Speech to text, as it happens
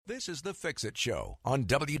This is the Fix-It Show on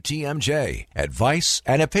WTMJ. Advice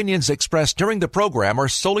and opinions expressed during the program are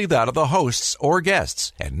solely that of the hosts or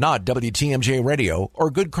guests and not WTMJ Radio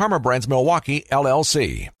or Good Karma Brands Milwaukee,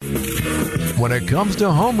 LLC. When it comes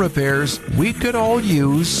to home repairs, we could all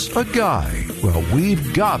use a guy. Well,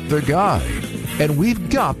 we've got the guy. And we've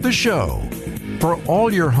got the show. For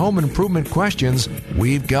all your home improvement questions,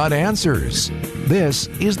 we've got answers. This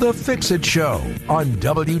is the Fix-It Show on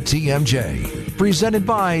WTMJ. Presented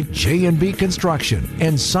by J&B Construction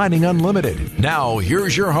and Siding Unlimited. Now,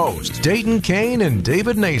 here's your host, Dayton Kane and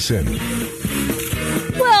David Nason.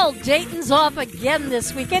 Well, Dayton's off again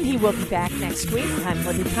this weekend. He will be back next week. I'm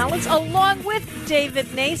Libby Collins, along with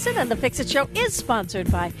David Nason, and the Fix-It Show is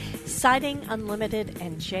sponsored by Siding Unlimited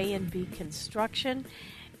and J&B Construction.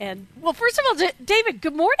 And, well, first of all, David,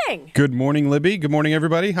 good morning. Good morning, Libby. Good morning,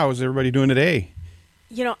 everybody. How is everybody doing today?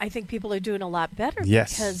 You know, I think people are doing a lot better.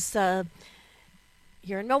 Yes. Because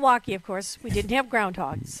here in Milwaukee, of course, we didn't have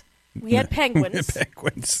groundhogs. We had penguins.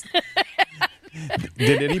 Penguins.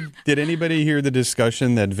 Did anybody hear the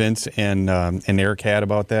discussion that Vince and Eric had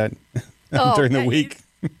about that during the week?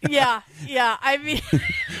 Yeah. I mean,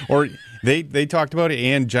 or they talked about it,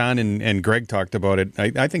 and John and Greg talked about it.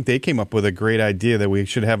 I think they came up with a great idea that we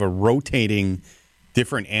should have a rotating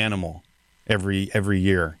different animal every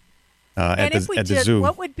year at the zoo.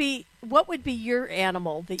 What would be your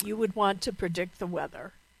animal that you would want to predict the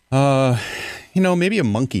weather? Maybe a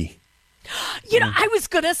monkey. I was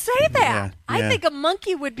going to say that. Yeah. I think a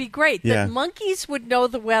monkey would be great. Yeah. That monkeys would know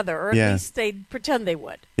the weather, or at least they'd pretend they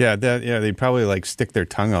would. Yeah, they'd probably stick their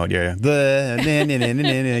tongue out. Yeah, you're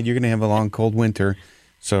going to have a long, cold winter.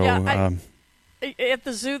 So, at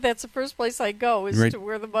the zoo, that's the first place I go is right. to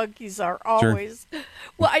where the monkeys are always. Sure.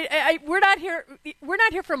 Well, we're not here. We're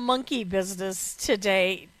not here for monkey business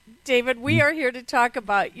today, David. We are here to talk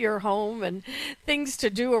about your home and things to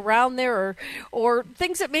do around there, or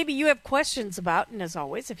things that maybe you have questions about. And as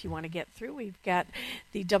always, if you want to get through, we've got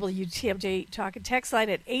the WTMJ Talk and Text line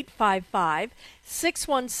at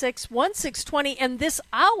 855-616-1620. And this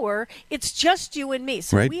hour, it's just you and me.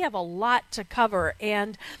 So right. We have a lot to cover.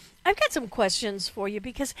 And I've got some questions for you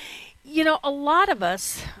because, a lot of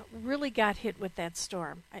us really got hit with that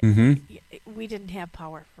storm. We didn't have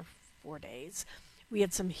power for 4 days. We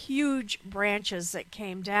had some huge branches that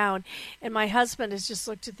came down, and my husband has just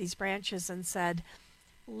looked at these branches and said,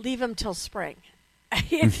 leave them till spring.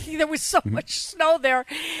 There was so much snow there.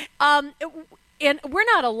 And we're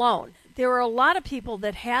not alone. There were a lot of people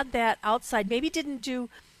that had that outside, maybe didn't do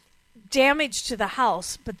damage to the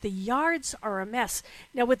house, but the yards are a mess.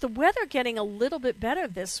 Now, with the weather getting a little bit better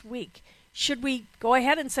this week, should we go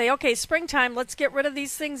ahead and say, okay, springtime, let's get rid of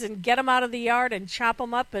these things and get them out of the yard and chop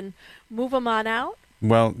them up and move them on out?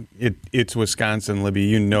 Well, it's Wisconsin,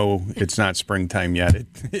 Libby. It's not springtime yet.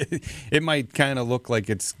 It might kind of look like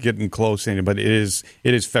it's getting close, but it is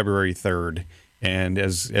February 3rd. And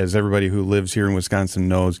as everybody who lives here in Wisconsin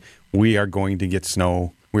knows, we are going to get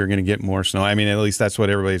snow. We're going to get more snow. I mean, at least that's what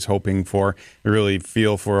everybody's hoping for. I really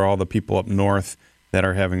feel for all the people up north that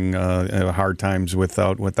are having hard times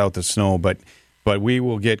without the snow. But we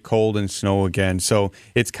will get cold and snow again. So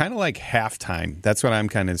it's kind of like halftime. That's what I'm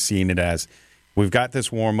kind of seeing it as. We've got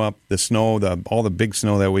this warm up, the snow, all the big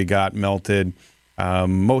snow that we got melted.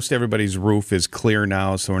 Most everybody's roof is clear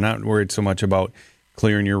now, so we're not worried so much about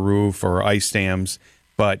clearing your roof or ice dams.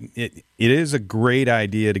 But it is a great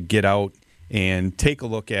idea to get out and take a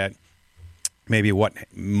look at maybe what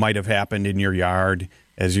might have happened in your yard.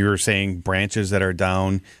 As you were saying, branches that are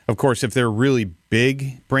down. Of course, if they're really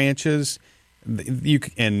big branches,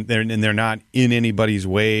 and they're not in anybody's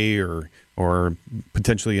way or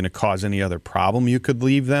potentially going to cause any other problem, you could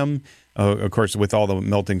leave them. Of course, with all the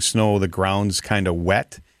melting snow, the ground's kind of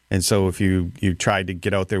wet. And so if you tried to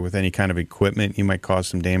get out there with any kind of equipment, you might cause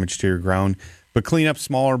some damage to your ground. But clean up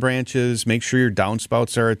smaller branches. Make sure your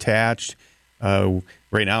downspouts are attached.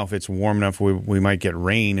 Right now, if it's warm enough, we might get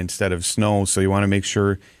rain instead of snow. So you want to make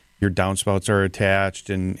sure your downspouts are attached,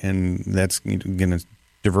 and that's going to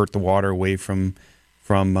divert the water away from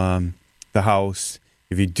the house.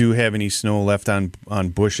 If you do have any snow left on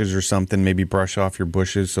bushes or something, maybe brush off your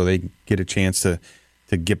bushes so they get a chance to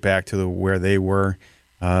get back to where they were.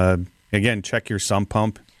 Again, check your sump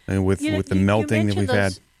pump with the melting that we've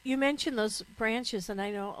had. You mentioned those branches, and I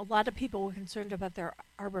know a lot of people were concerned about their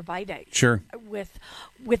arborvitae. Sure. With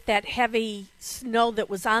that heavy snow that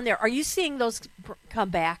was on there. Are you seeing those come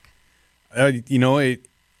back?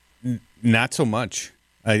 Not so much.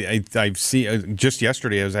 I've seen just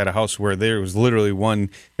yesterday I was at a house where there was literally one.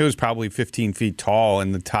 It was probably 15 feet tall,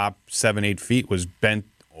 and the top 7-8 feet was bent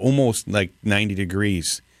almost like 90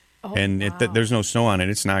 degrees. and there's no snow on it.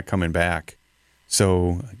 It's not coming back.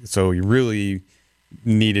 So you really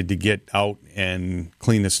needed to get out and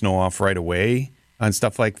clean the snow off right away on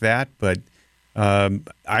stuff like that. But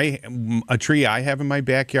a tree I have in my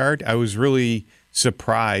backyard, I was really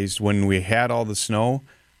surprised when we had all the snow.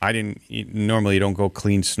 Normally you don't go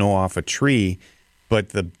clean snow off a tree, but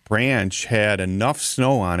the branch had enough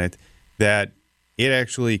snow on it that it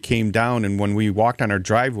actually came down, and when we walked on our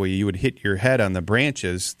driveway, you would hit your head on the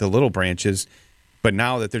branches, the little branches. But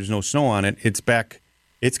now that there's no snow on it, it's back.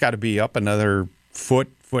 It's got to be up another foot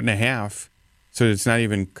and a half, so it's not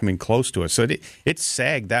even coming close to us. So it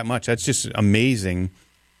sagged that much. That's just amazing.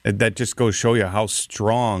 That just goes to show you how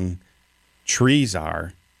strong trees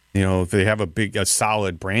are. You know, if they have a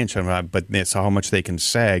solid branch on it, but that's how much they can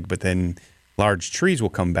sag. But then large trees will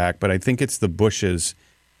come back. But I think it's the bushes,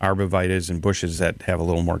 arborvitaes and bushes, that have a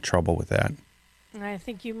little more trouble with that. I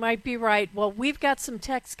think you might be right. Well, we've got some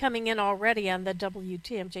texts coming in already on the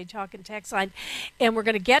WTMJ Talk and Text line, and we're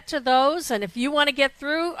going to get to those. And if you want to get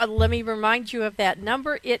through, let me remind you of that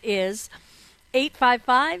number. It is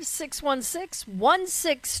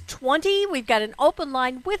 855-616-1620. We've got an open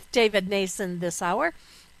line with David Nason this hour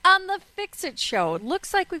on the Fix-It Show. It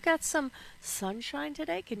looks like we've got some sunshine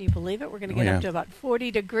today. Can you believe it? We're going to get up to about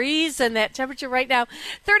 40 degrees, and that temperature right now,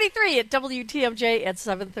 33 at WTMJ at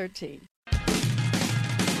 7:13.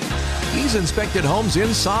 He's inspected homes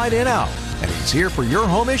inside and out, and he's here for your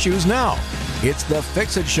home issues now. It's the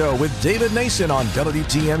Fix-It Show with David Nason on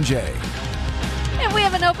WTMJ. And we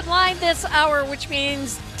have an open line this hour, which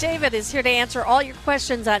means David is here to answer all your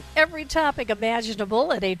questions on every topic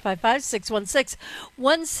imaginable at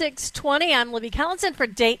 855-616-1620. I'm Libby Collinson for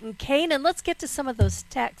Dayton Kane, and let's get to some of those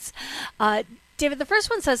texts. David, the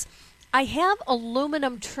first one says, I have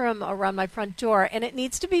aluminum trim around my front door, and it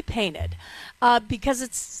needs to be painted because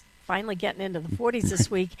it's finally getting into the 40s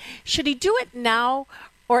this week. Should he do it now?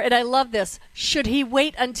 And I love this, should he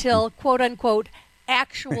wait until, quote unquote,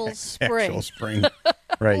 actual spring? Actual spring.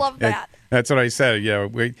 Right. Love that. That's what I said. Yeah,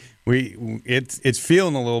 it's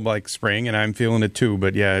feeling a little like spring, and I'm feeling it too,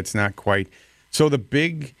 but yeah, it's not quite. So the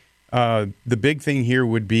big thing here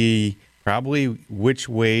would be probably which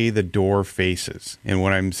way the door faces. And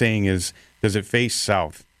what I'm saying is, does it face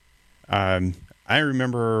south? I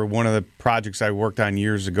remember one of the projects I worked on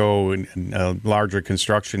years ago in a larger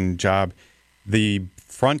construction job. The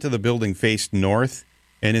front of the building faced north,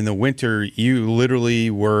 and in the winter, you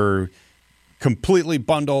literally were completely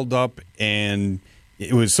bundled up, and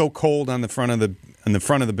it was so cold on the front of the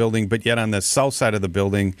building. But yet on the south side of the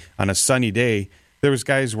building, on a sunny day, there was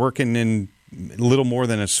guys working in little more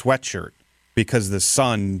than a sweatshirt because the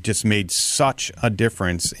sun just made such a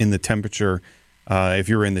difference in the temperature. If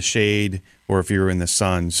you were in the shade or if you were in the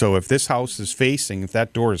sun. So if this house is facing, if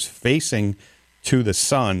that door is facing to the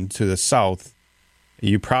sun, to the south,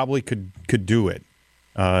 you probably could do it.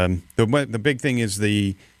 The big thing is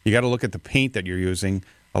you got to look at the paint that you're using.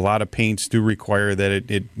 A lot of paints do require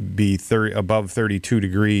that it be above 32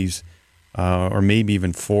 degrees or maybe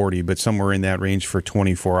even 40, but somewhere in that range for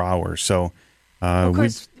 24 hours. So of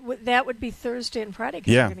course, that would be Thursday and Friday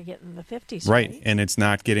because we're going to get in the 50s. Right, and it's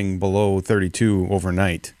not getting below 32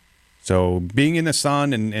 overnight. So being in the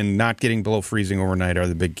sun and not getting below freezing overnight are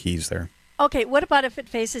the big keys there. Okay, what about if it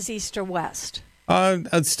faces east or west?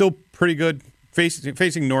 It's still pretty good.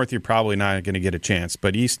 Facing north, you're probably not going to get a chance,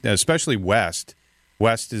 but east, especially west.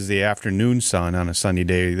 West is the afternoon sun on a sunny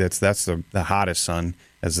day. That's the hottest sun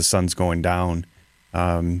as the sun's going down.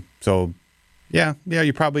 So, yeah,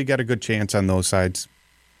 you probably got a good chance on those sides.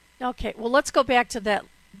 Okay, well, let's go back to that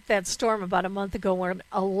storm about a month ago where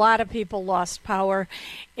a lot of people lost power,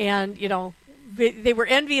 and they were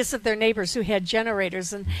envious of their neighbors who had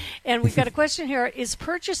generators. And we've got a question here: is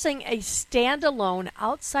purchasing a standalone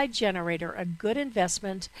outside generator a good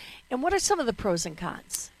investment? And what are some of the pros and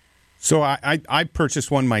cons? So I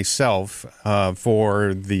purchased one myself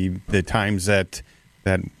for the times that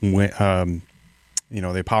the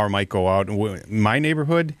power might go out. In my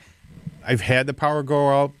neighborhood, I've had the power go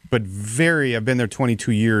out, but I've been there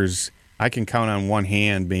 22 years. I can count on one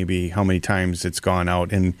hand maybe how many times it's gone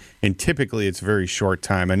out, and typically it's a very short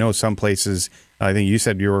time. I know some places, I think you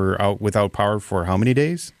said you were out without power for how many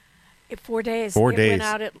days? 4 days. 4 days. Went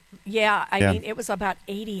out I mean, it was about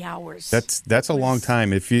 80 hours. That's a long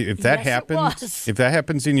time. If that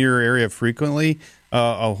happens in your area frequently,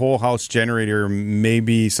 a whole house generator may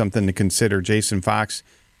be something to consider. Jason Fox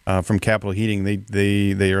from Capital Heating,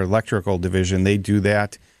 their electrical division, they do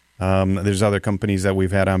that. There's other companies that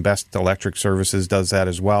we've had on. Best Electric Services does that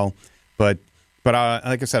as well. But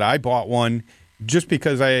like I said, I bought one just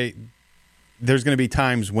because there's going to be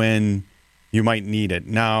times when you might need it.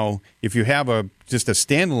 Now, if you have just a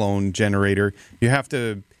standalone generator, you have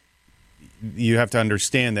to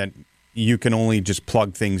understand that you can only just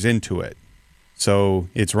plug things into it. So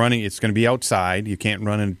it's going to be outside. You can't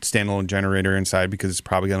run a standalone generator inside because it's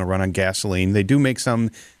probably going to run on gasoline. They do make some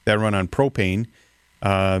that run on propane,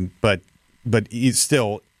 but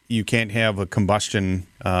still, you can't have a combustion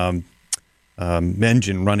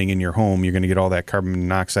engine running in your home. You're going to get all that carbon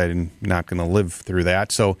monoxide and not going to live through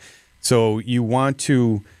that. So you want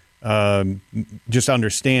to just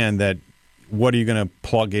understand that. What are you going to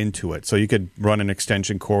plug into it? So you could run an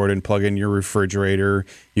extension cord and plug in your refrigerator.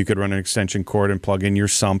 You could run an extension cord and plug in your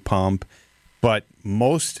sump pump. But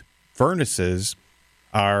most furnaces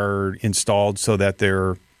are installed so that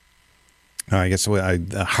they're,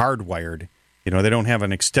 hardwired. They don't have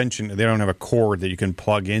an extension. They don't have a cord that you can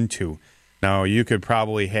plug into. Now, you could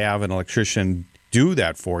probably have an electrician do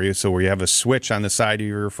that for you. So where you have a switch on the side of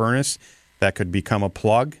your furnace, that could become a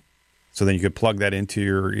plug. So then you could plug that into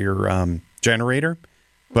your generator,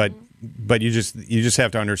 but you just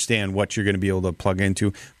have to understand what you're going to be able to plug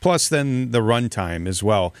into. Plus, then the runtime as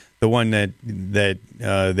well. The one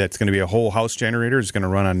that's going to be a whole house generator is going to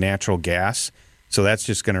run on natural gas, so that's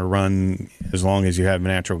just going to run as long as you have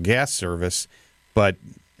natural gas service. But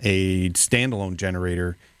a standalone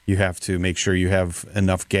generator, you have to make sure you have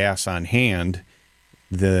enough gas on hand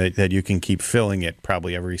that you can keep filling it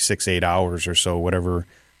probably every 6-8 hours or so, whatever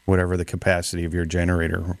the capacity of your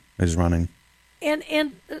generator is running. And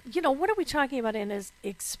what are we talking about in as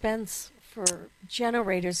expense for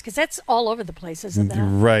generators? Because that's all over the place, isn't that?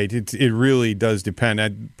 Right. It really does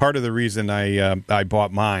depend. Part of the reason I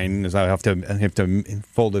bought mine is I have to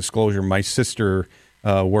full disclosure. My sister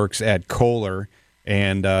works at Kohler,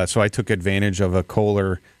 and so I took advantage of a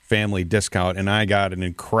Kohler family discount, and I got an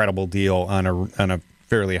incredible deal on a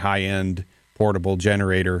fairly high end portable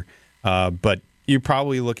generator. But you're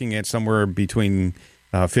probably looking at somewhere between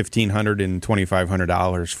 $1,500 and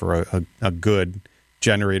 $2,500 for a good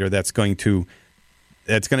generator that's going to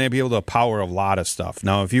be able to power a lot of stuff.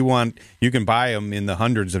 Now, if you want, you can buy them in the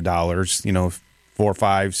hundreds of dollars, $400, $500,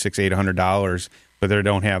 $600, $800, but they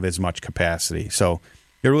don't have as much capacity. So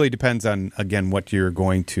it really depends on, again, what you're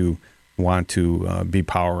going to want to be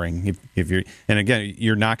powering. And again,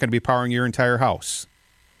 you're not going to be powering your entire house.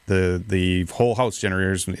 The whole house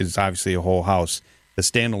generator is obviously a whole house. The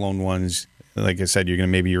standalone ones, like I said, you're going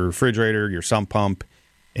to maybe your refrigerator, your sump pump,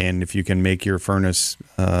 and if you can make your furnace,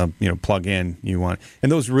 plug in, you want.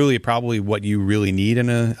 And those really probably what you really need in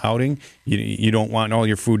an outing. You don't want all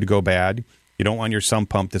your food to go bad. You don't want your sump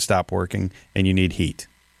pump to stop working, and you need heat.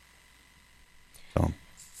 So.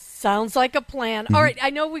 Sounds like a plan. Mm-hmm. All right,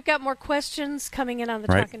 I know we've got more questions coming in on the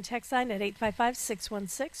Talk and Text line at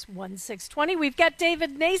 855-616-1620. We've got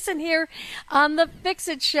David Nason here on the Fix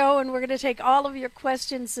It Show, and we're going to take all of your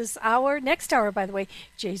questions this hour. Next hour, by the way,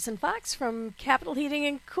 Jason Fox from Capital Heating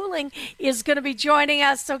and Cooling is going to be joining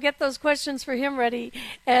us, so get those questions for him ready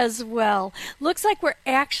as well. Looks like we're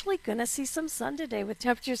actually going to see some sun today with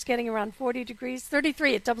temperatures getting around 40 degrees,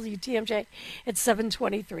 33 at WTMJ at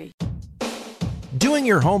 7:23. Doing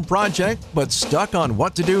your home project but stuck on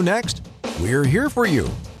what to do next? We're here for you.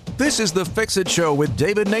 This is the Fix It Show with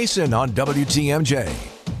David Nason on WTMJ.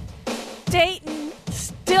 Dayton,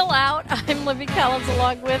 still out. I'm Libby Collins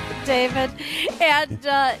along with David. And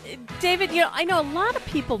David, I know a lot of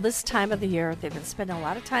people this time of the year, they've been spending a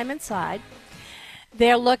lot of time inside.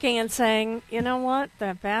 They're looking and saying, you know what,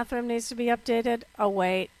 the bathroom needs to be updated. Oh,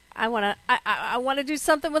 wait. I want to do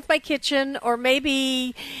something with my kitchen, or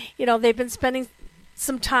maybe, they've been spending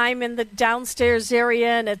some time in the downstairs area,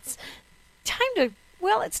 and it's time to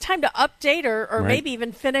update or maybe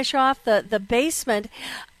even finish off the basement.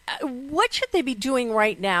 What should they be doing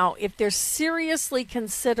right now if they're seriously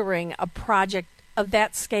considering a project of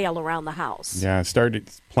that scale around the house? Yeah, start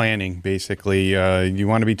planning, basically. You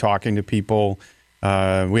want to be talking to people.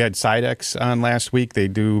 We had Sidex on last week. They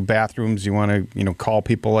do bathrooms. You want to, call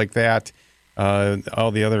people like that.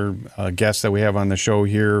 All the other guests that we have on the show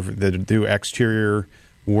here that do exterior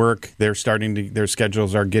work, their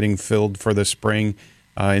schedules are getting filled for the spring.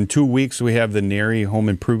 In 2 weeks, we have the NARI Home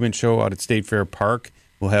Improvement Show out at State Fair Park.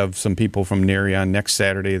 We'll have some people from NARI on next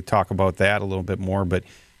Saturday to talk about that a little bit more. But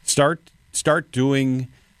start doing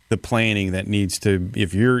the planning that needs to.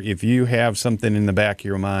 If you have something in the back of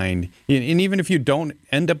your mind, and even if you don't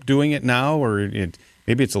end up doing it now, or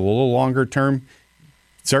maybe it's a little longer term,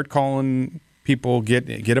 start calling people,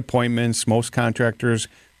 get appointments. Most contractors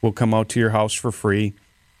will come out to your house for free.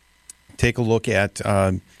 Take a look at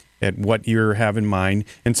what you have in mind,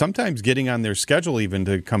 and sometimes getting on their schedule even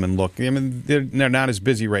to come and look. I mean, they're not as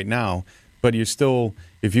busy right now, but you still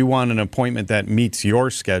if you want an appointment that meets your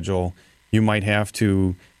schedule, you might have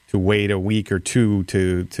to wait a week or two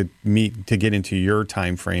to get into your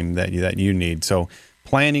time frame that you need. So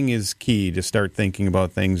planning is key to start thinking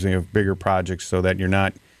about things. You have bigger projects so that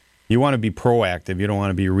you want to be proactive. You don't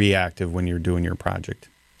want to be reactive when you're doing your project.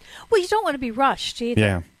 Well, you don't want to be rushed either.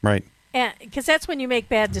 Yeah, right. Because that's when you make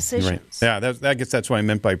bad decisions. Right. Yeah, I guess that's what I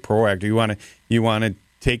meant by proactive. You want to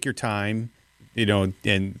take your time,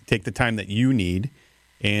 and take the time that you need.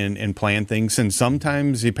 And plan things. And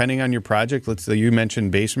sometimes, depending on your project, let's say you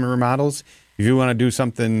mentioned basement remodels. If you want to do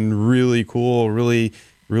something really cool, really,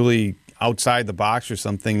 really outside the box or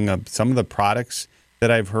something, some of the products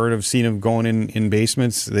that I've seen of going in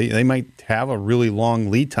basements, they might have a really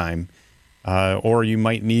long lead time, or you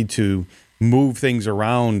might need to move things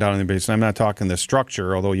around down in the basement. I'm not talking the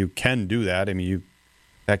structure, although you can do that. I mean,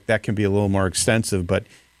 that can be a little more extensive, but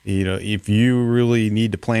if you really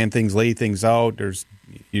need to plan things, lay things out,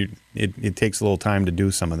 it takes a little time to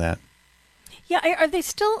do some of that. Yeah, are they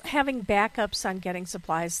still having backups on getting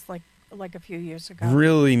supplies like a few years ago?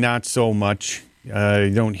 Really not so much. You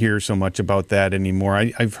don't hear so much about that anymore.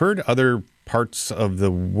 I've heard other parts of the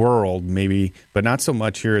world maybe, but not so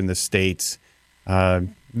much here in the States.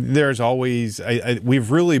 There's always we've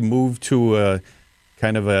really moved to a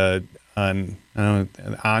kind of on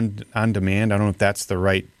demand. I don't know if that's the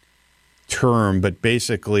right term, but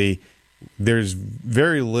basically there's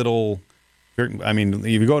very little. I mean,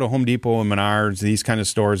 if you go to Home Depot and Menards, these kind of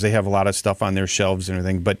stores, they have a lot of stuff on their shelves and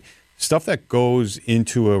everything, but stuff that goes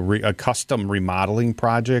into a custom remodeling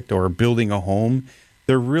project or building a home,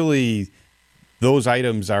 those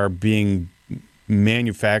items are being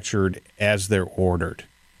manufactured as they're ordered.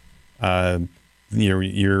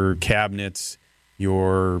 Your cabinets,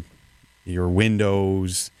 your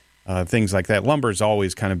windows, things like that. Lumber is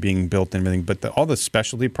always kind of being built and everything, but all the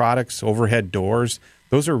specialty products, overhead doors,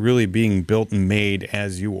 those are really being built and made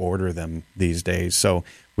as you order them these days. So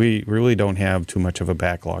we really don't have too much of a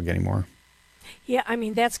backlog anymore. Yeah, I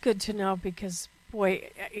mean, that's good to know because, boy,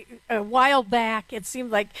 a while back, it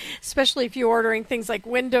seemed like, especially if you're ordering things like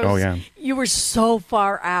windows, you were so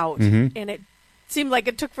far out, and it seemed like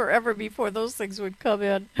it took forever before those things would come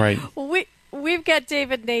in. Right. Well, We've got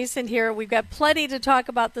David Nason here. We've got plenty to talk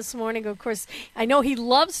about this morning. Of course, I know he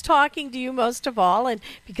loves talking to you most of all, and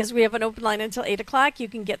because we have an open line until 8 o'clock, you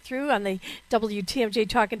can get through on the WTMJ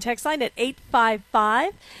Talk and Text line at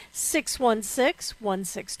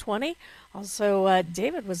 855-616-1620. Also,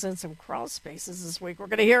 David was in some crawl spaces this week. We're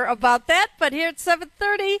going to hear about that, but here at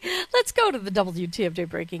 7:30, let's go to the WTMJ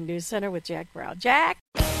Breaking News Center with Jack Brown. Jack?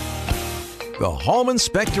 The Home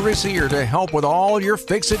Inspector is here to help with all your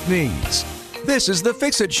fix-it needs. This is the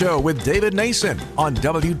Fix-It Show with David Nason on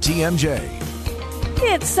WTMJ.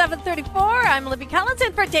 It's 7:34. I'm Libby Collins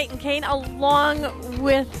in for Dayton Kane along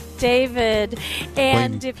with David.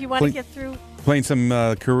 And if you want to get through... Playing some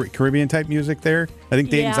Caribbean-type music there. I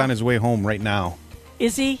think Dayton's on his way home right now.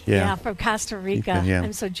 Is he? Yeah, from Costa Rica. Yeah.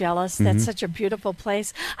 I'm so jealous. That's such a beautiful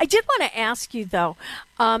place. I did want to ask you, though,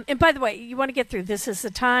 and by the way, you want to get through. This is the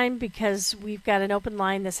time because we've got an open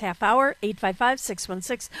line this half hour,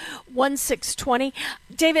 855-616-1620.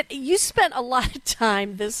 David, you spent a lot of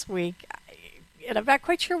time this week, and I'm not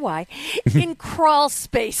quite sure why, in crawl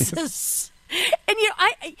spaces. And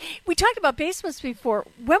we talked about basements before.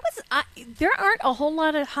 There aren't a whole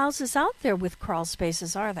lot of houses out there with crawl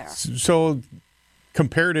spaces, are there? So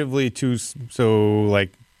comparatively to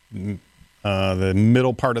the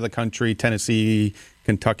middle part of the country, Tennessee,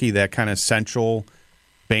 Kentucky, that kind of central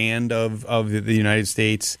band of the United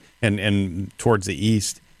States, and towards the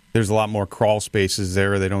east, there's a lot more crawl spaces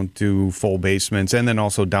there. They don't do full basements, and then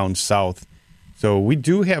also down south. So we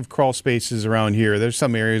do have crawl spaces around here. There's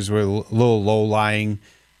some areas where little low-lying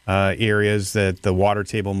areas that the water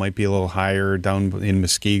table might be a little higher. Down in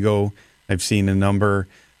Muskego, I've seen a number.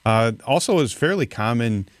 Also, is fairly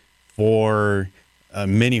common for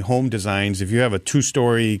many home designs. If you have a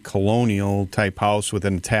two-story colonial-type house with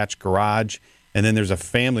an attached garage, and then there's a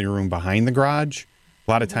family room behind the garage,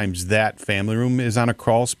 a lot of times that family room is on a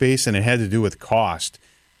crawl space, and it had to do with cost.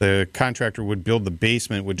 The contractor would build the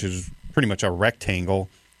basement, which is pretty much a rectangle,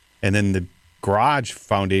 and then the garage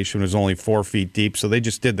foundation was only 4 feet deep, so they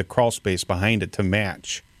just did the crawl space behind it to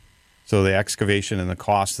match. So the excavation and the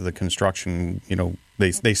cost of the construction,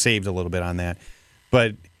 they saved a little bit on that.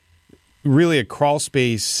 But really a crawl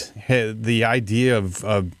space, the idea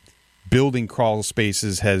of building crawl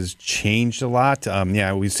spaces has changed a lot.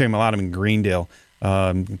 We see them a lot of them in Greendale.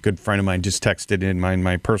 A good friend of mine just texted in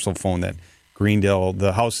my personal phone that Greendale,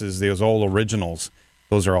 the houses, those old originals,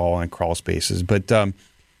 those are all on crawl spaces. But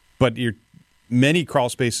many crawl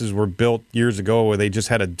spaces were built years ago where they just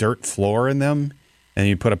had a dirt floor in them, and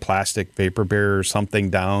you put a plastic vapor barrier or something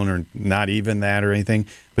down, or not even that or anything.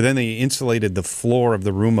 But then they insulated the floor of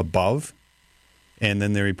the room above, and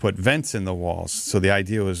then they put vents in the walls. So the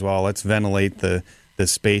idea was, well, let's ventilate the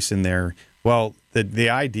space in there. Well, the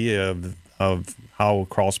idea of how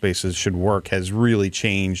crawl spaces should work has really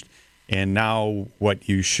changed. And now what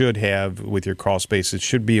you should have with your crawl spaces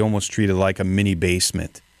should be almost treated like a mini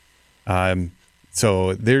basement. So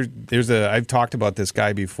I've talked about this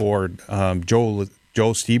guy before, Joe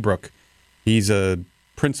Steebrook. He's a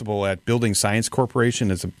principal at Building Science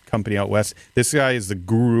Corporation. It's a company out west. This guy is the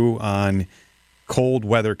guru on cold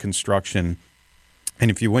weather construction.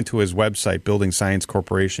 And if you went to his website, Building Science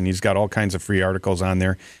Corporation, he's got all kinds of free articles on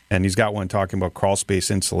there. And he's got one talking about crawl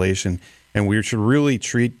space insulation. And we should really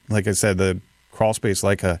treat, like I said, the crawl space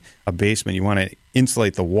like a basement. You want to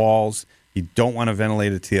insulate the walls. You don't want to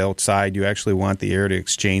ventilate it to the outside. You actually want the air to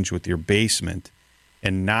exchange with your basement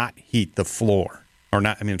and not heat the floor.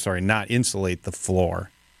 Not insulate the floor.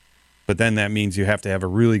 But then that means you have to have a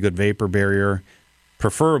really good vapor barrier,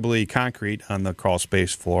 preferably concrete on the crawl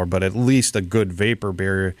space floor, but at least a good vapor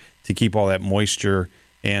barrier to keep all that moisture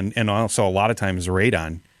and also a lot of times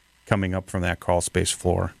radon coming up from that crawl space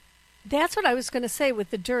floor. That's what I was going to say with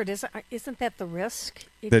the dirt. Isn't that the risk?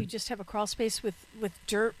 If you just have a crawl space with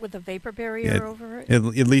dirt with a vapor barrier over it? At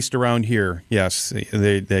least around here, yes.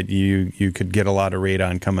 That you could get a lot of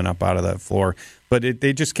radon coming up out of that floor. But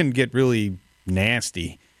they just can get really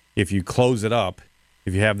nasty if you close it up,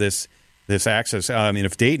 if you have this access.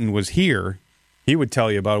 If Dayton was here, he would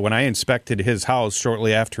tell you about it. When I inspected his house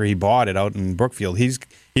shortly after he bought it out in Brookfield, he's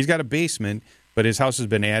got a basement, but his house has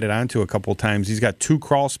been added onto a couple of times. He's got 2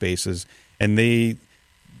 crawl spaces, and there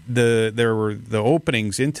were the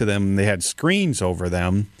openings into them. They had screens over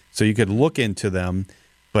them, so you could look into them,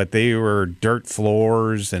 but they were dirt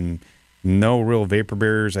floors and no real vapor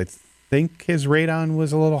barriers. I think his radon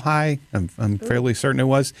was a little high. I'm fairly certain it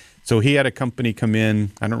was. So he had a company come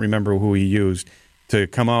in. I don't remember who he used to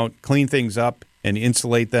come out, clean things up, and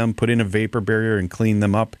insulate them, put in a vapor barrier, and clean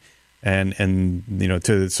them up. And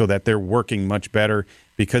so that they're working much better,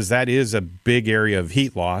 because that is a big area of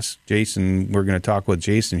heat loss. Jason, we're going to talk with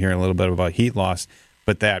Jason here in a little bit about heat loss,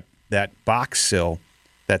 but that box sill,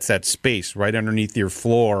 that's that space right underneath your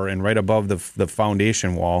floor and right above the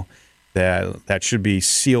foundation wall, that should be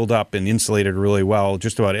sealed up and insulated really well.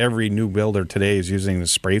 Just about every new builder today is using the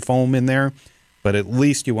spray foam in there, but at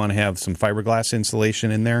least you want to have some fiberglass insulation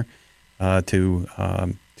in there to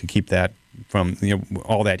keep that from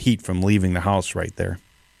all that heat from leaving the house right there.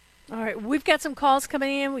 All right, we've got some calls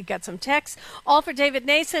coming in. We've got some texts, all for David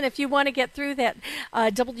Nason. If you want to get through that,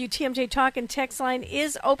 WTMJ Talk and Text line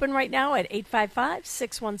is open right now at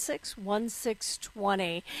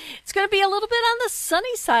 855-616-1620. It's going to be a little bit on the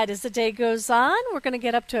sunny side as the day goes on. We're going to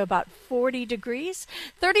get up to about 40 degrees,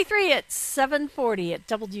 33 at 7:40 at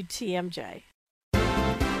WTMJ.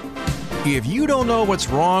 If you don't know what's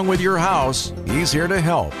wrong with your house, he's here to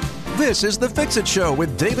help. This is The Fix-It Show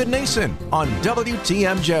with David Nason on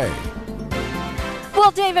WTMJ.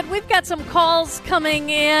 Well, David, we've got some calls coming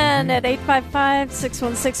in at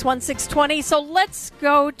 855-616-1620. So let's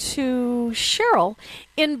go to Cheryl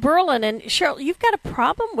in Berlin. And Cheryl, you've got a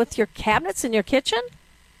problem with your cabinets in your kitchen?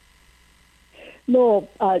 No,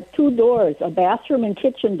 2 doors, a bathroom and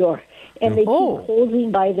kitchen door, and they keep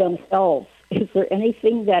closing by themselves. Is there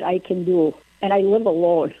anything that I can do? And I live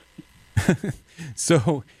alone.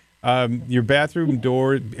 So your bathroom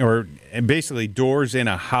door, or basically doors in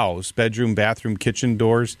a house, bedroom, bathroom, kitchen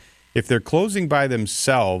doors, if they're closing by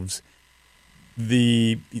themselves,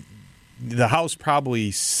 the house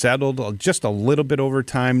probably settled just a little bit over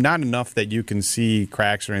time, not enough that you can see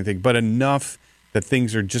cracks or anything, but enough that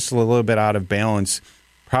things are just a little bit out of balance.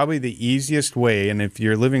 Probably the easiest way, and if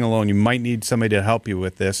you're living alone, you might need somebody to help you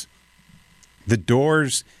with this. The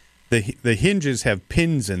doors, the hinges have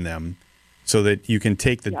pins in them so that you can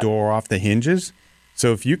take the door off the hinges.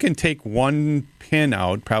 So if you can take one pin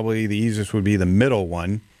out, probably the easiest would be the middle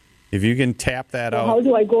one. If you can tap that out. How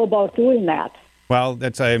do I go about doing that? Well,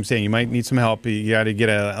 that's what I'm saying. You might need some help. You got to get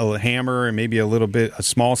a hammer and maybe a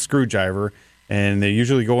small screwdriver, and they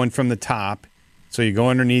usually go in from the top. So you go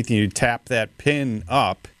underneath and you tap that pin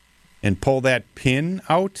up and pull that pin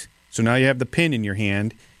out. So now you have the pin in your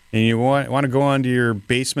hand, and you want to go onto your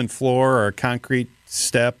basement floor or a concrete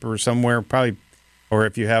step or somewhere, probably, or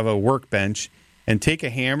if you have a workbench, and take a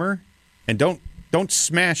hammer and don't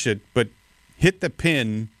smash it, but hit the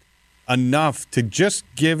pin enough to just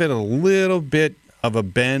give it a little bit of a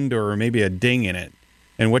bend or maybe a ding in it.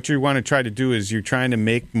 And what you want to try to do is you're trying to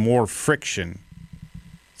make more friction.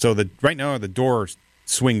 So right now the door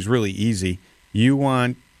swings really easy. You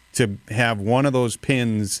want to have one of those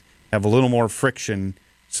pins have a little more friction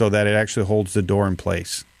so that it actually holds the door in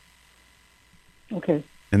place. Okay.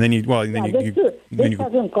 And then this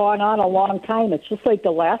hasn't gone on a long time. It's just like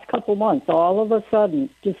the last couple months, all of a sudden,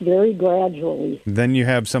 just very gradually. Then you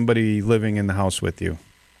have somebody living in the house with you.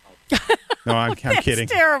 No, I'm kidding.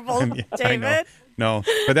 That's terrible, David. No,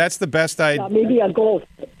 but that's the best maybe a ghost.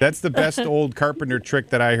 That's the best old carpenter trick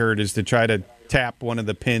that I heard, is to try to tap one of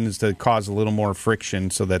the pins to cause a little more friction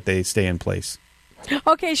so that they stay in place.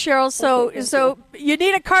 Okay, Cheryl. So you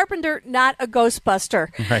need a carpenter, not a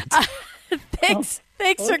Ghostbuster. Right.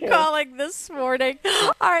 Thanks for calling this morning.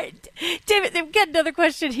 All right, David, we've got another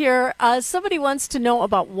question here. Somebody wants to know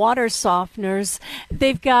about water softeners.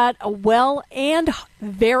 They've got a well and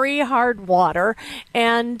very hard water.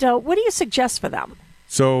 And what do you suggest for them?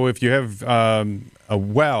 So if you have a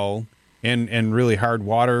well and really hard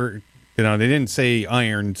water, they didn't say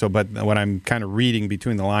iron. But what I'm kind of reading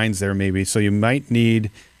between the lines there, maybe. So you might need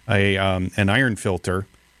an iron filter.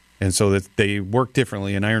 And so that they work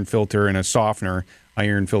differently, an iron filter and a softener.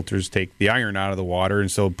 Iron filters take the iron out of the water.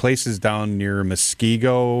 And so places down near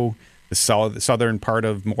Muskego, the southern part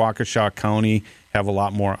of Waukesha County, have a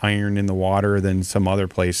lot more iron in the water than some other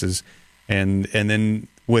places. And then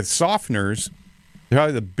with softeners,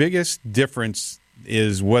 probably the biggest difference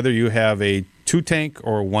is whether you have a 2-tank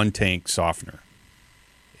or a 1-tank softener.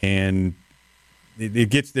 And it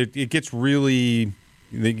gets really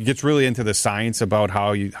into the science about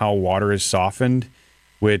how water is softened,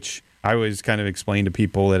 which I always kind of explain to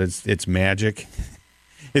people that it's magic.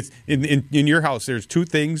 It's in your house. There's two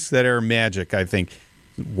things that are magic, I think: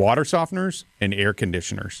 water softeners and air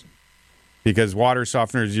conditioners. Because water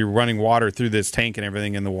softeners, you're running water through this tank and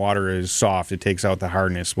everything, and the water is soft. It takes out the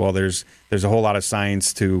hardness. Well, there's a whole lot of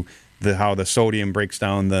science to how the sodium breaks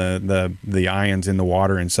down the ions in the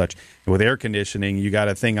water and such. With air conditioning, you got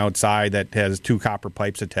a thing outside that has 2 copper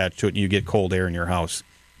pipes attached to it, and you get cold air in your house.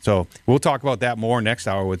 So we'll talk about that more next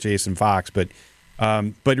hour with Jason Fox. But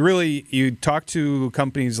really, you talk to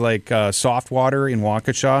companies like Softwater in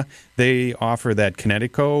Waukesha. They offer that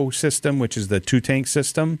Kinetico system, which is the 2-tank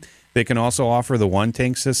system. They can also offer the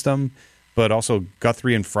 1-tank system, but also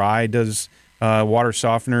Guthrie and Fry does water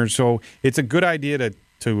softeners. So it's a good idea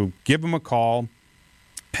to give them a call,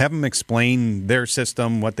 have them explain their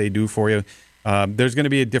system, what they do for you. There's going to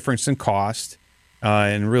be a difference in cost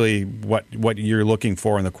and really what you're looking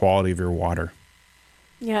for in the quality of your water.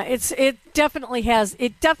 Yeah, it definitely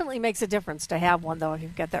makes a difference to have one, though, if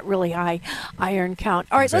you've got that really high iron count.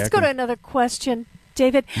 All right, Exactly. Let's go to another question.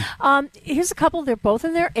 David, here's a couple. They're both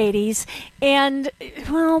in their 80s, and,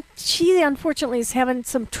 well, she unfortunately is having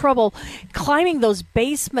some trouble climbing those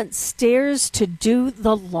basement stairs to do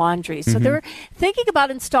the laundry. So they're thinking about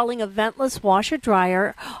installing a ventless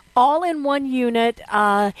washer-dryer all in one unit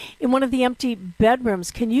in one of the empty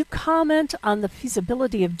bedrooms. Can you comment on the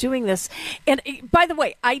feasibility of doing this? And by the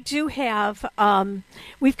way, I do have,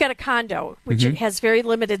 we've got a condo, which has very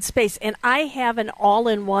limited space, and I have an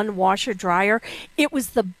all-in-one washer-dryer. It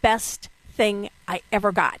was the best thing I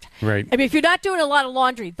ever got. Right. I mean, if you're not doing a lot of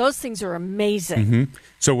laundry, those things are amazing.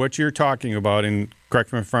 So what you're talking about, and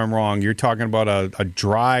correct me if I'm wrong, you're talking about a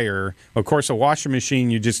dryer. Of course, a washing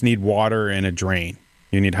machine, you just need water and a drain.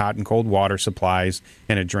 You need hot and cold water supplies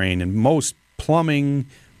and a drain. And most plumbing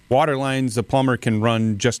water lines, the plumber can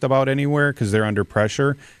run just about anywhere because they're under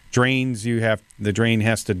pressure. Drains, the drain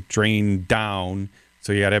has to drain down,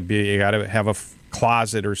 so you got to have a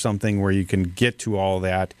closet or something where you can get to all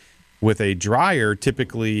that. With a dryer,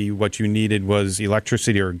 typically what you needed was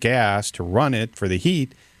electricity or gas to run it for the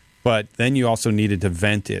heat, but then you also needed to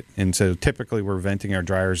vent it. And so typically we're venting our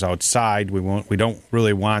dryers outside. We don't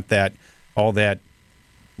really want all that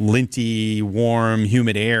linty, warm,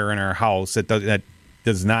 humid air in our house. That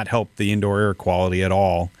does not help the indoor air quality at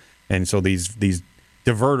all. And so these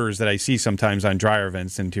diverters that I see sometimes on dryer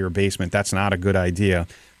vents into your basement, that's not a good idea.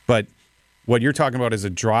 But what you're talking about is a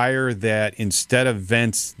dryer that instead of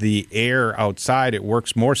vents the air outside, it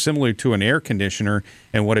works more similar to an air conditioner.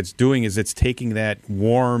 And what it's doing is it's taking that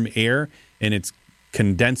warm air and it's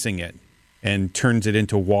condensing it and turns it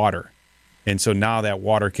into water. And so now that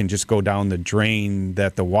water can just go down the drain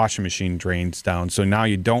that the washing machine drains down. So now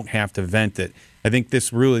you don't have to vent it. I think this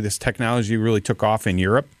technology really took off in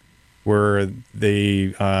Europe, where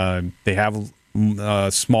they have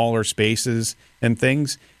smaller spaces and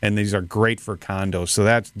things, and these are great for condos. So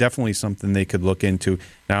that's definitely something they could look into.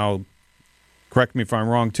 Now, correct me if I'm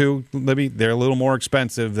wrong too, Libby, they're a little more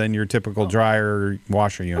expensive than your typical dryer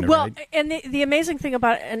washer unit, right? Well, and the amazing thing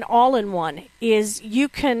about an all-in-one is you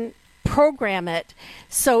can program it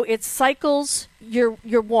so it cycles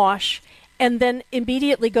your wash and then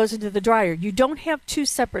immediately goes into the dryer. You don't have two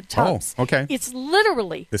separate tubs. Oh, okay. It's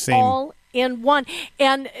literally the same. All in one.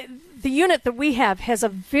 And the unit that we have has a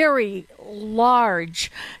very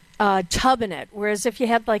large tub in it, whereas if you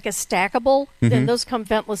had like a stackable, then those come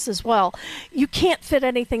ventless as well. You can't fit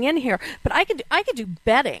anything in here. But I could do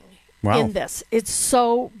bedding in this. It's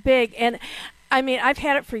so big. And I mean, I've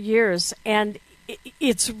had it for years, and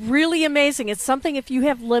it's really amazing. It's something, if you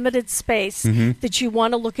have limited space, that you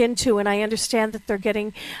want to look into. And I understand that they're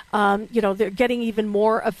getting, they're getting even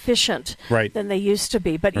more efficient than they used to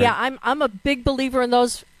be. But yeah, I'm a big believer in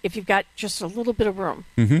those if you've got just a little bit of room.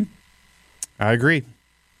 I agree.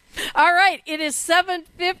 All right, it is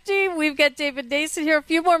 7:50. We've got David Nason here. A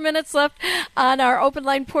few more minutes left on our open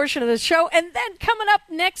line portion of the show. And then coming up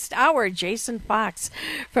next hour, Jason Fox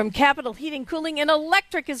from Capital Heating, Cooling, and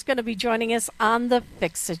Electric is going to be joining us on the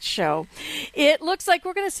Fix It Show. It looks like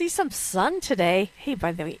we're going to see some sun today. Hey,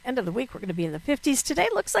 by the end of the week, we're going to be in the 50s. Today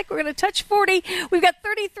looks like we're going to touch 40. We've got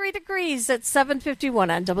 33 degrees at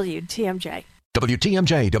 7:51 on WTMJ.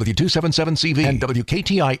 WTMJ, W277CV, and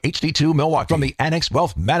WKTI HD2 Milwaukee. From the Annex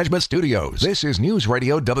Wealth Management Studios, this is News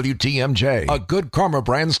Radio WTMJ, a Good Karma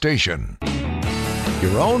brand station.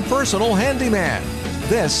 Your own personal handyman.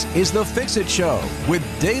 This is the Fix It Show with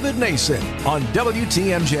David Nason on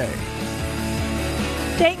WTMJ.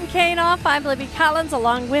 Dayton Kane off. I'm Libby Collins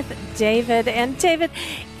along with David. And David,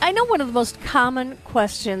 I know one of the most common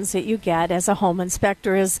questions that you get as a home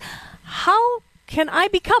inspector is, how can I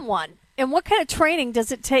become one? And what kind of training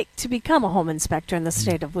does it take to become a home inspector in the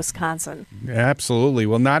state of Wisconsin? Absolutely.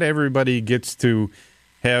 Well, not everybody gets to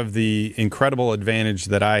have the incredible advantage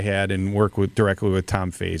that I had and work directly with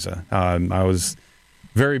Tom Feza. I was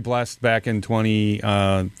very blessed back in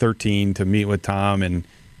 2013 to meet with Tom and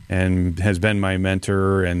has been my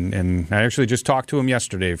mentor. And I actually just talked to him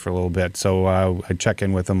yesterday for a little bit, so I check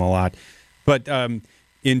in with him a lot. But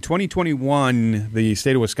in 2021, the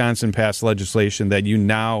state of Wisconsin passed legislation that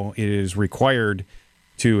it is required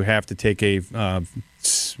to have to take I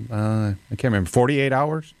can't remember, 48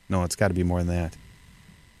 hours? No, it's got to be more than that.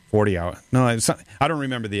 40 hours. No, I don't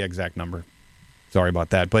remember the exact number. Sorry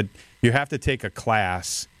about that. But you have to take a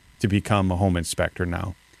class to become a home inspector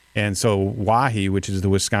now. And so WAHI, which is the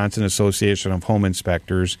Wisconsin Association of Home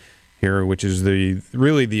Inspectors, here, which is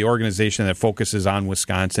really the organization that focuses on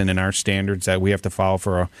Wisconsin and our standards that we have to follow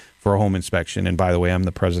for a home inspection. And by the way, I'm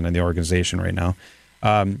the president of the organization right now.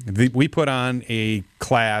 We put on a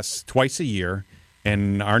class twice a year,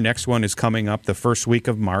 and our next one is coming up the first week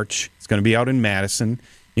of March. It's going to be out in Madison.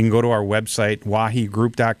 You can go to our website,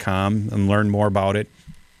 wahigroup.com, and learn more about it.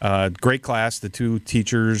 Great class. The two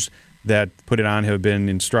teachers that put it on have been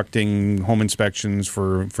instructing home inspections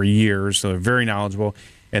for years, so they're very knowledgeable.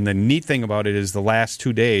 And the neat thing about it is the last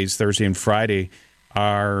 2 days, Thursday and Friday,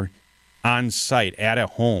 are on site at a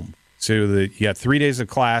home. So you got 3 days of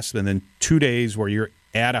class and then 2 days where you're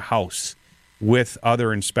at a house with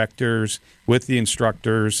other inspectors, with the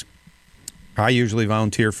instructors. I usually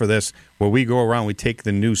volunteer for this, where we go around, we take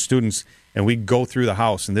the new students, and we go through the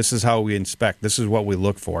house, and this is how we inspect. This is what we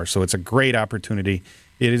look for. So it's a great opportunity.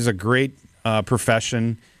 It is a great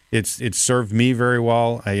profession. It's served me very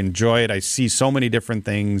well. I enjoy it. I see so many different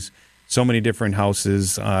things, so many different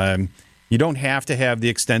houses. You don't have to have the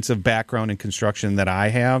extensive background in construction that I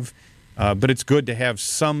have, but it's good to have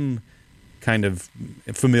some kind of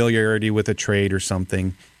familiarity with a trade or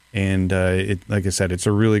something. And like I said, it's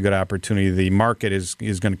a really good opportunity. The market is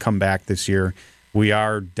going to come back this year. We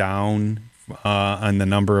are down on the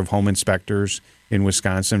number of home inspectors in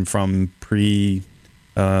Wisconsin from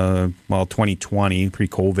 2020,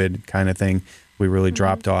 pre-COVID kind of thing. We really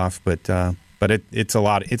dropped off, but it's a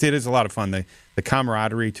lot. It is a lot of fun. The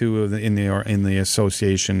camaraderie too in the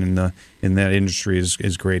association in that industry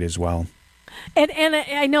is great as well. And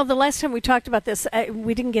I know the last time we talked about this,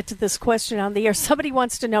 we didn't get to this question on the air. Somebody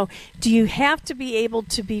wants to know: do you have to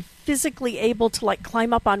be physically able to like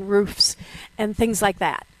climb up on roofs and things like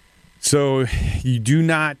that? So you do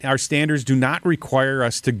not. Our standards do not require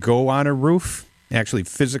us to go on a roof. Actually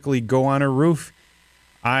physically go on a roof.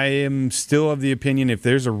 I am still of the opinion if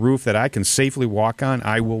there's a roof that I can safely walk on,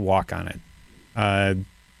 I will walk on it.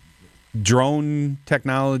 Drone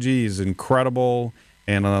technology is incredible,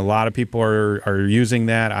 and a lot of people are using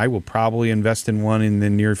that. I will probably invest in one in the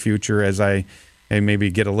near future as I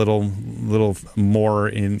maybe get a little more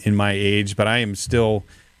in my age, but I am still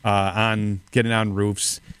getting on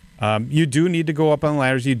roofs. You do need to go up on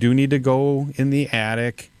ladders. You do need to go in the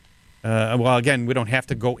attic. Well, again, we don't have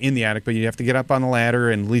to go in the attic, but you have to get up on the ladder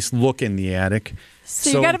and at least look in the attic.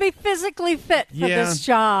 So you got to be physically fit for this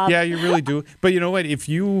job. Yeah, you really do. But you know what? If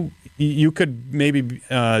you could maybe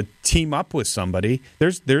team up with somebody.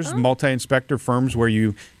 There's multi-inspector firms where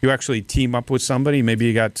you actually team up with somebody. Maybe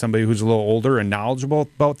you got somebody who's a little older and knowledgeable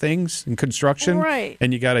about things in construction. Right.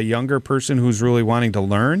 And you got a younger person who's really wanting to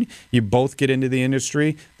learn. You both get into the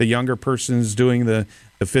industry. The younger person's doing the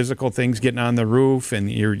physical things, getting on the roof, and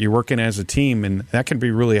you're working as a team, and that can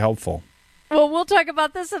be really helpful. Well, we'll talk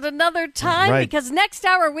about this at another time because next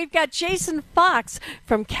hour we've got Jason Fox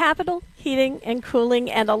from Capital Heating and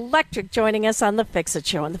Cooling and Electric joining us on The Fix-It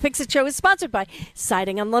Show. And The Fix-It Show is sponsored by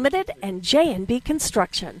Siding Unlimited and J&B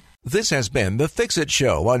Construction. This has been The Fix-It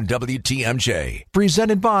Show on WTMJ,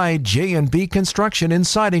 presented by J&B Construction and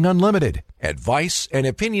Siding Unlimited. Advice and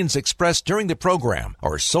opinions expressed during the program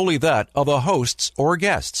are solely that of the hosts or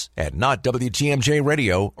guests, and not WTMJ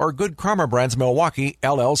Radio or Good Karma Brands Milwaukee,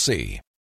 LLC.